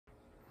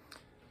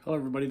Hello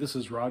everybody, this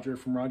is Roger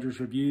from Roger's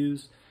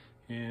Reviews,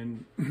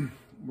 and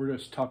we're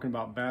just talking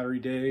about Battery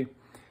Day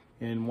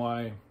and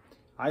why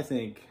I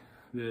think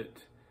that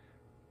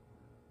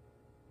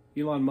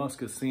Elon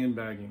Musk is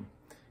sandbagging.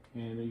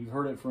 And you've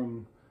heard it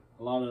from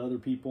a lot of other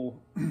people.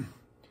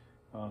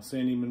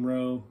 Sandy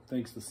Monro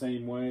thinks the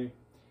same way.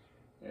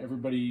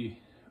 Everybody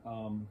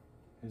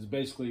is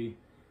basically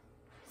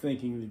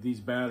thinking that these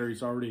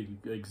batteries already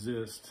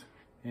exist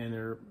and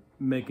they're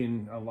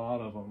making a lot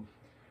of them.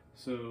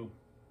 So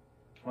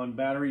on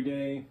Battery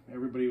Day,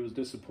 everybody was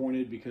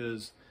disappointed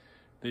because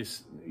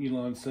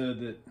Elon said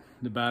that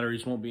the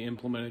batteries won't be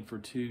implemented for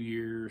 2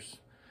 years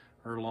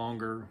or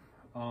longer.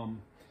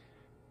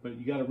 But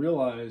you got to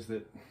realize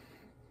that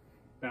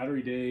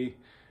Battery Day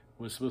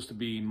was supposed to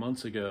be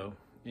months ago,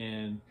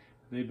 and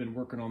they've been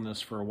working on this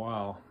for a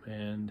while,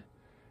 and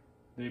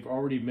they've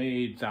already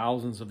made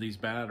thousands of these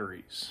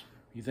batteries.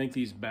 You think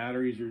these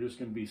batteries are just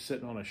going to be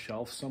sitting on a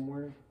shelf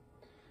somewhere?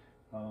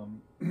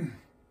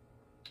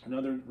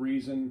 Another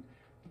reason,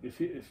 if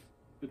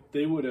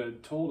they would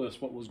have told us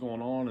what was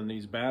going on and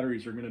these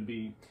batteries are going to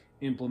be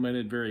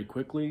implemented very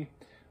quickly,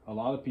 a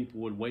lot of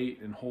people would wait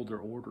and hold their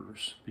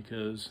orders.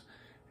 Because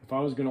if I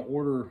was going to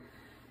order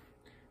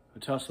a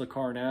Tesla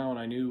car now and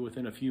I knew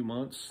within a few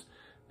months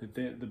that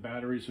the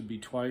batteries would be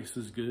twice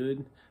as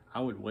good, I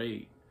would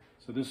wait.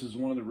 So this is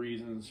one of the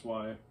reasons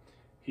why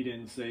he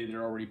didn't say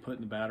they're already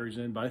putting the batteries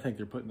in, but I think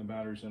they're putting the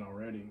batteries in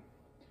already.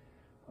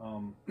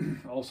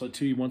 Also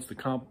too, he wants the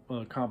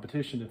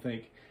competition to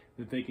think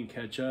that they can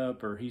catch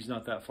up, or he's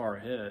not that far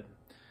ahead.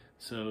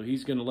 So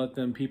he's going to let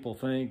them people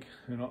think,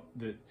 you know,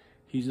 that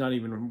he's not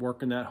even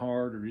working that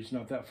hard, or he's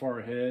not that far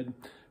ahead.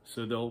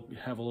 So they'll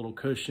have a little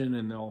cushion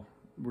and they'll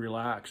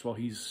relax while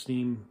he's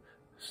steaming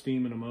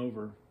them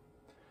over.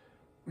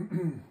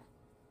 And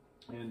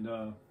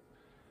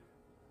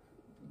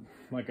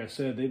like I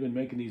said, they've been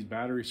making these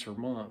batteries for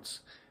months.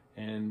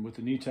 And with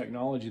the new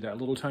technology, that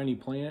little tiny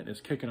plant is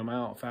kicking them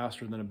out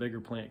faster than a bigger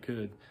plant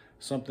could.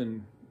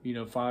 Something, you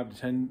know, 5 to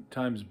 10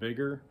 times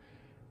bigger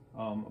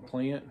a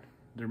plant,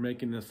 they're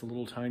making this a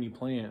little tiny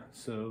plant.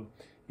 So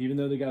even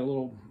though they got a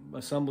little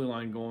assembly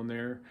line going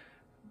there,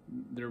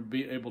 they're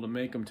able to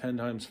make them 10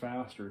 times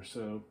faster.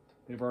 So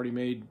they've already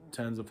made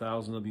tens of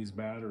thousands of these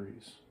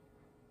batteries.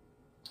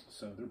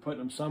 So they're putting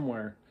them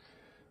somewhere.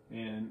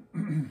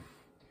 And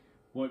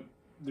what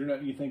they're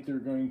not, you think they're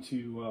going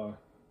to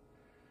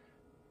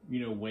you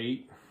know,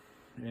 wait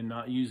and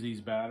not use these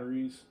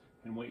batteries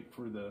and wait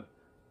for the,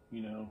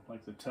 you know,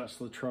 like the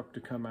Tesla truck to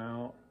come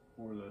out,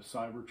 or the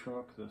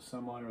Cybertruck, the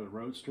Semi, or the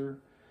Roadster?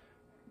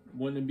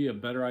 Wouldn't it be a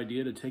better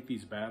idea to take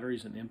these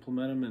batteries and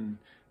implement them in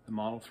the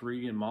Model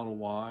 3 and Model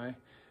Y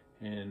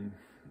and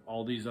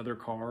all these other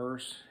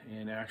cars,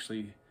 and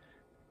actually,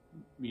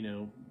 you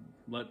know,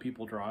 let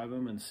people drive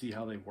them and see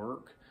how they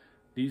work?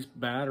 These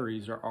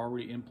batteries are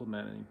already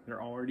implementing.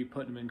 They're already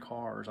putting them in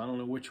cars. I don't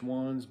know which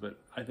ones, but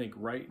I think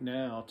right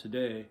now,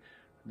 today,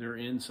 they're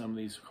in some of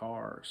these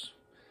cars.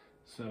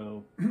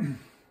 So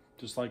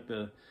just like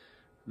the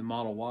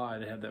Model Y,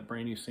 they have that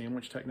brand new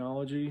sandwich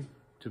technology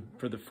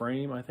for the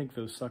frame. I think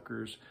those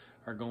suckers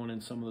are going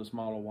in some of those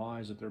Model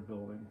Ys that they're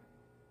building.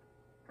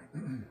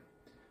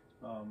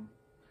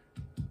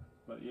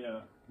 But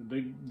yeah,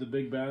 the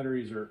big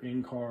batteries are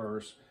in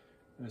cars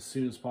as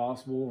soon as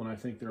possible, and I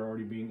think they're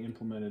already being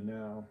implemented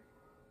now.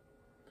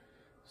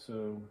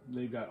 So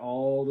they've got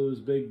all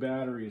those big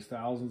batteries,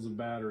 thousands of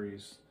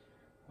batteries.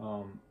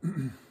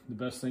 The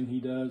best thing he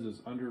does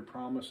is under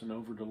promise and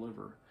over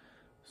deliver.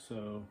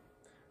 So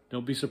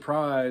don't be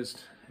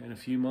surprised in a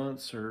few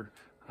months or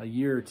a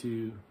year or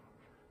two,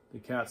 the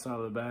cat's out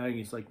of the bag.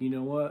 He's like, you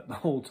know what, the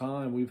whole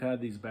time we've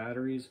had these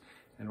batteries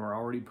and we're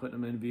already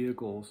putting them in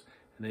vehicles,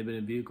 and they've been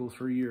in vehicles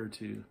for a year or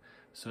two.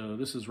 So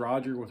this is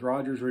Roger with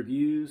Roger's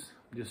Reviews,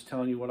 just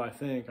telling you what I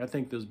think. I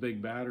think those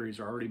big batteries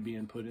are already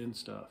being put in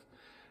stuff,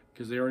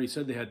 because they already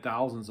said they had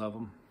thousands of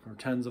them, or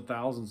tens of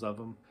thousands of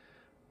them.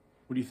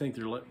 What do you think,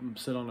 they're letting them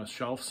sit on a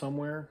shelf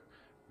somewhere?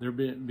 They're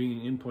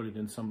being inputted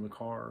in some of the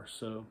cars.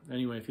 So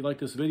anyway, if you like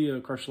this video,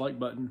 crush the like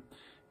button,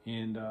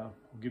 and I'll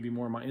give you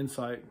more of my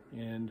insight.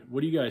 And what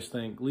do you guys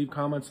think? Leave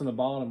comments in the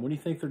bottom. What do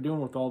you think they're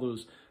doing with all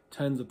those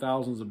tens of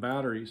thousands of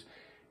batteries?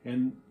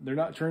 And they're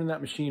not turning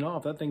that machine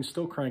off. That thing's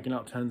still cranking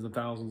out tens of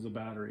thousands of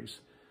batteries.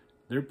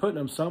 They're putting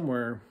them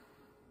somewhere.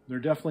 They're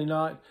definitely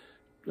not,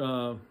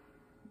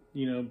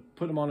 you know,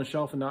 putting them on a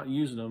shelf and not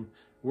using them.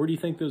 Where do you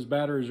think those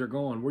batteries are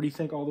going? Where do you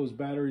think all those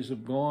batteries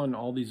have gone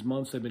all these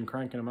months they've been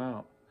cranking them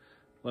out?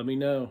 Let me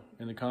know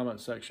in the comment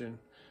section.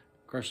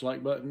 Crush the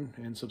like button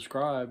and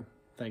subscribe.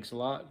 Thanks a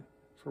lot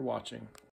for watching.